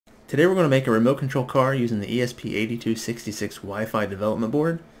Today we're going to make a remote control car using the ESP8266 Wi-Fi development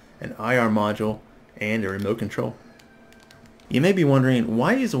board, an IR module, and a remote control. You may be wondering,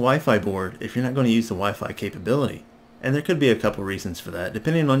 why use a Wi-Fi board if you're not going to use the Wi-Fi capability? And there could be a couple reasons for that,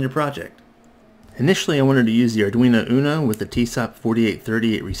 depending on your project. Initially I wanted to use the Arduino Uno with the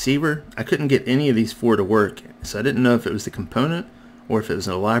TSOP4838 receiver. I couldn't get any of these four to work, so I didn't know if it was the component or if it was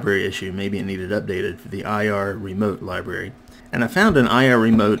a library issue. Maybe it needed updated for the IR remote library. And I found an IR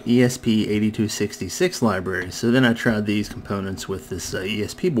remote ESP8266 library, so then I tried these components with this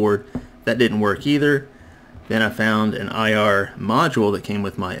ESP board. That didn't work either. Then I found an IR module that came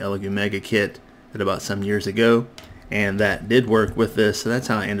with my Elegoo Mega kit about some years ago, and that did work with this, so that's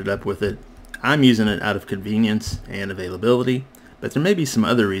how I ended up with it. I'm using it out of convenience and availability, but there may be some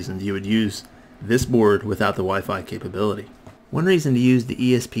other reasons you would use this board without the Wi-Fi capability. One reason to use the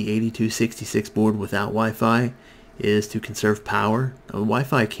ESP8266 board without Wi-Fi is to conserve power.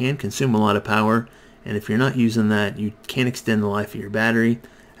 Wi-Fi can consume a lot of power, and if you're not using that, you can extend the life of your battery.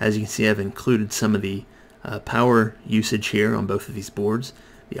 As you can see, I've included some of the power usage here on both of these boards.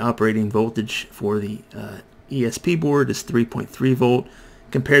 The operating voltage for the ESP board is 3.3 volt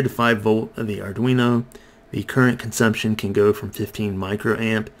compared to 5 volt of the Arduino. The current consumption can go from 15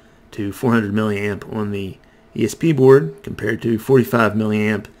 microamp to 400 milliamp on the ESP board compared to 45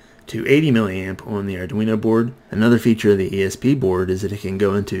 milliamp to 80 milliamp on the Arduino board. Another feature of the ESP board is that it can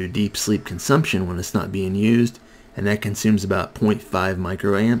go into deep sleep consumption when it's not being used, and that consumes about 0.5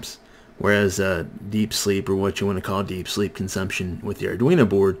 microamps, whereas deep sleep, or what you want to call deep sleep consumption with the Arduino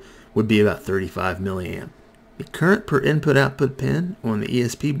board, would be about 35 milliamp. The current per input-output pin on the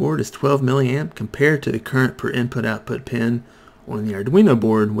ESP board is 12 milliamp compared to the current per input-output pin on the Arduino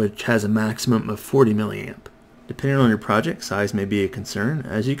board, which has a maximum of 40 milliamp. Depending on your project, size may be a concern.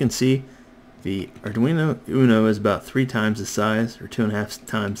 As you can see, the Arduino Uno is about 3 times the size, or 2.5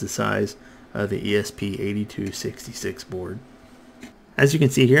 times the size of the ESP8266 board. As you can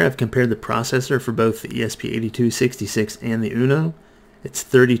see here, I've compared the processor for both the ESP8266 and the Uno. It's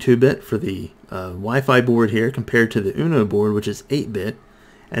 32-bit for the Wi-Fi board here compared to the Uno board, which is 8-bit.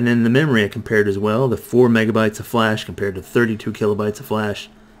 And then the memory I compared as well, the 4 megabytes of flash compared to 32 kilobytes of flash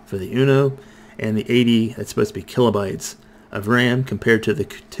for the Uno, and the 80, that's supposed to be kilobytes of RAM compared to the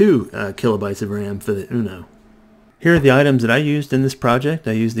 2 kilobytes of RAM for the Uno. Here are the items that I used in this project.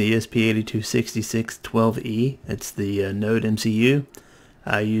 I used the ESP8266-12E. It's the NodeMCU.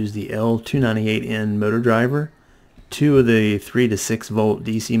 I used the L298N motor driver, 2 of the 3 to 6 volt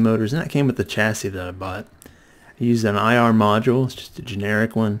DC motors, and that came with the chassis that I bought. I used an IR module, it's just a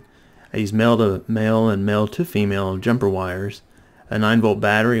generic one. I used male to male and male to female jumper wires, a 9 volt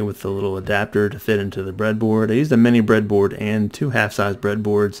battery with a little adapter to fit into the breadboard. I used a mini breadboard and 2 half-size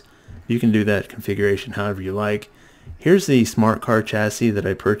breadboards. You can do that configuration however you like. Here's the smart car chassis that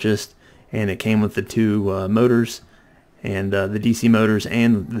I purchased, and it came with the 2 motors, and the DC motors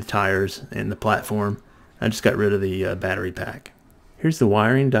and the tires and the platform. I just got rid of the battery pack. Here's the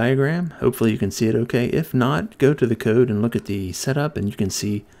wiring diagram. Hopefully you can see it okay. If not, go to the code and look at the setup, and you can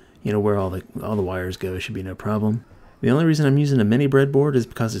see, where all the wires go. It should be no problem. The only reason I'm using a mini breadboard is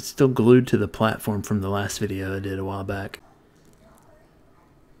because it's still glued to the platform from the last video I did a while back.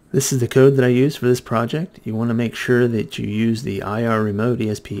 This is the code that I used for this project. You want to make sure that you use the IR remote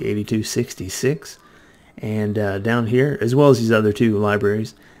ESP8266, and down here, as well as these other 2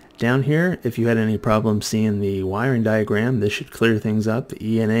 libraries. Down here, if you had any problems seeing the wiring diagram, this should clear things up.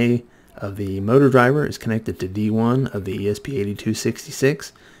 The ENA of the motor driver is connected to D1 of the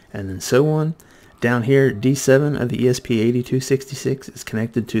ESP8266, and then so on. Down here, D7 of the ESP8266 is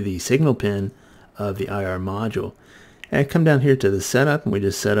connected to the signal pin of the IR module. And come down here to the setup, and we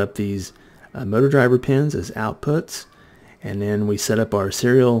just set up these motor driver pins as outputs, and then we set up our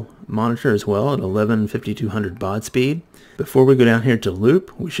serial monitor as well at 11/5200 baud speed. Before we go down here to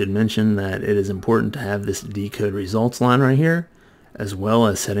loop, we should mention that it is important to have this decode results line right here, as well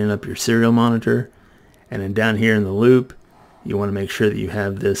as setting up your serial monitor. And then down here in the loop, you want to make sure that you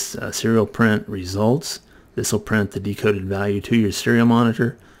have this serial print results. This will print the decoded value to your serial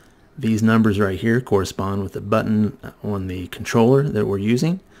monitor. These numbers right here correspond with the button on the controller that we're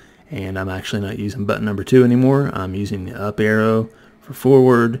using, and I'm actually not using button number 2 anymore. I'm using the up arrow for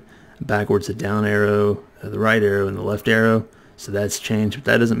forward, backwards the down arrow, the right arrow, and the left arrow. So that's changed, but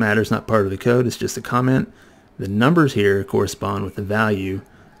that doesn't matter. It's not part of the code. It's just a comment. The numbers here correspond with the value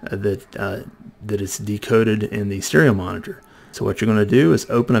that is decoded in the serial monitor. So what you're going to do is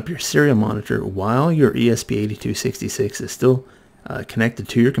open up your serial monitor while your ESP8266 is still connected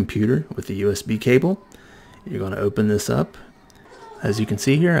to your computer with the USB cable. You're going to open this up. As you can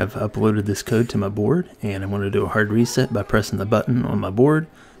see here, I've uploaded this code to my board, and I'm going to do a hard reset by pressing the button on my board.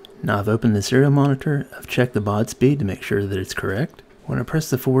 Now I've opened the serial monitor, I've checked the baud speed to make sure that it's correct. When I press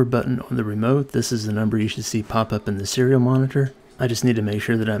the forward button on the remote, this is the number you should see pop up in the serial monitor. I just need to make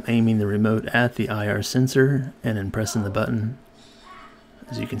sure that I'm aiming the remote at the IR sensor and then pressing the button,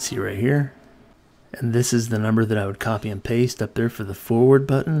 as you can see right here. And this is the number that I would copy and paste up there for the forward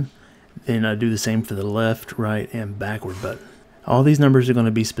button. Then I do the same for the left, right, and backward button. All these numbers are going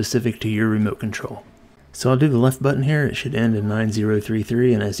to be specific to your remote control. So I'll do the left button here. It should end in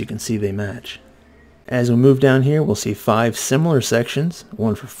 9033, and as you can see, they match. As we move down here, we'll see 5 similar sections,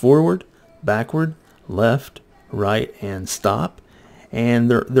 one for forward, backward, left, right, and stop.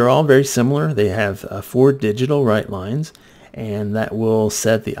 And they're all very similar. They have 4 digital write lines, and that will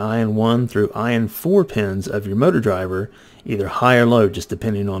set the IN1 through IN4 pins of your motor driver, either high or low, just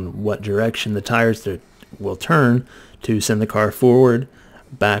depending on what direction the tires will turn to send the car forward,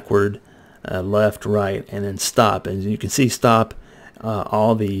 backward, left, right, and then stop. And you can see stop,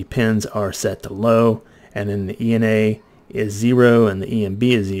 all the pins are set to low, and then the ENA is 0 and the EMB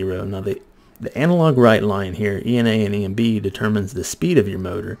is 0. Now the analog write line here, ENA and EMB, determines the speed of your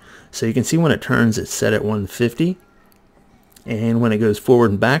motor. So you can see when it turns, it's set at 150, and when it goes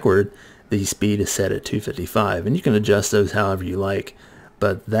forward and backward, the speed is set at 255. And you can adjust those however you like,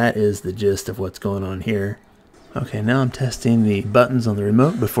 but that is the gist of what's going on here. Okay, now I'm testing the buttons on the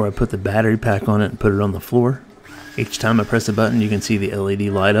remote before I put the battery pack on it and put it on the floor. Each time I press a button, you can see the LED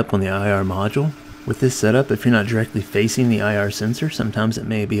light up on the IR module. With this setup, if you're not directly facing the IR sensor, sometimes it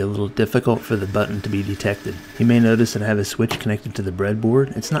may be a little difficult for the button to be detected. You may notice that I have a switch connected to the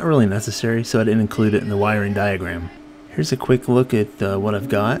breadboard. It's not really necessary, so I didn't include it in the wiring diagram. Here's a quick look at what I've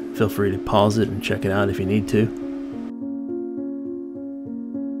got. Feel free to pause it and check it out if you need to.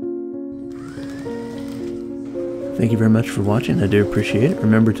 Thank you very much for watching. I do appreciate it.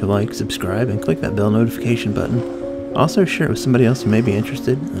 Remember to like, subscribe, and click that bell notification button. Also share it with somebody else who may be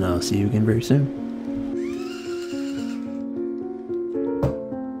interested, and I'll see you again very soon.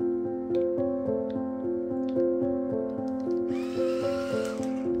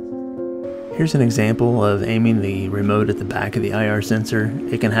 Here's an example of aiming the remote at the back of the IR sensor.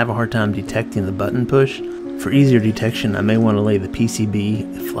 It can have a hard time detecting the button push. For easier detection, I may want to lay the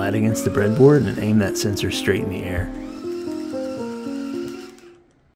PCB flat against the breadboard and aim that sensor straight in the air.